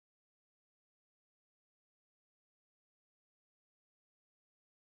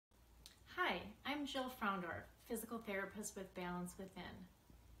Hi, I'm Jill Fraundorf, physical therapist with Balance Within.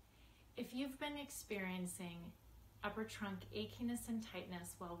 If you've been experiencing upper trunk achiness and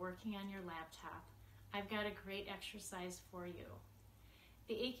tightness while working on your laptop, I've got a great exercise for you.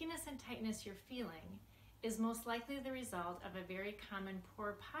 The achiness and tightness you're feeling is most likely the result of a very common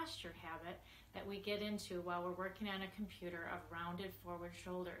poor posture habit that we get into while we're working on a computer of rounded forward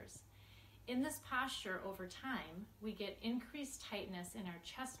shoulders. In this posture over time, we get increased tightness in our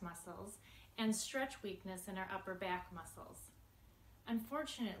chest muscles and stretch weakness in our upper back muscles.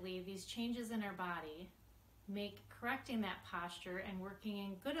 Unfortunately, these changes in our body make correcting that posture and working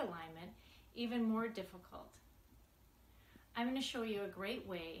in good alignment even more difficult. I'm going to show you a great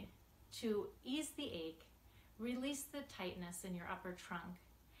way to ease the ache, release the tightness in your upper trunk,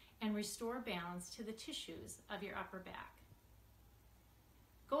 and restore balance to the tissues of your upper back.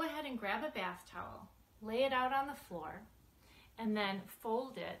 Go ahead and grab a bath towel, lay it out on the floor, and then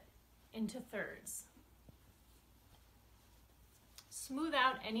fold it into thirds. Smooth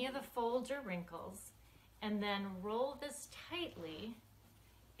out any of the folds or wrinkles, and then roll this tightly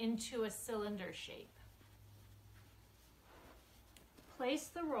into a cylinder shape. Place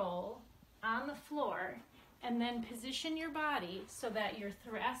the roll on the floor and then position your body so that your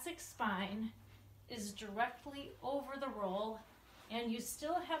thoracic spine is directly over the roll and you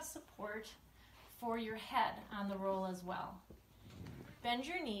still have support for your head on the roll as well. Bend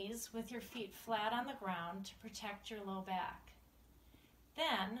your knees with your feet flat on the ground to protect your low back.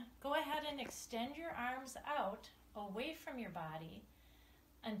 Then go ahead and extend your arms out away from your body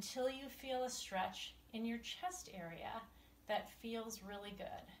until you feel a stretch in your chest area that feels really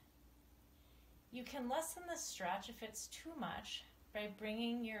good. You can lessen the stretch if it's too much by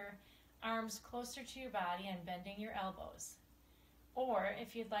bringing your arms closer to your body and bending your elbows. Or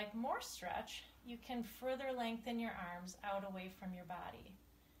if you'd like more stretch, you can further lengthen your arms out away from your body.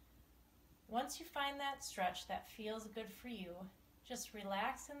 Once you find that stretch that feels good for you, just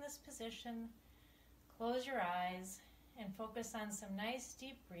relax in this position, close your eyes, and focus on some nice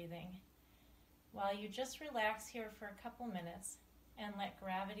deep breathing while you just relax here for a couple minutes and let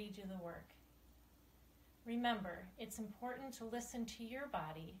gravity do the work. Remember, it's important to listen to your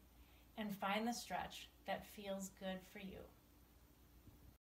body and find the stretch that feels good for you.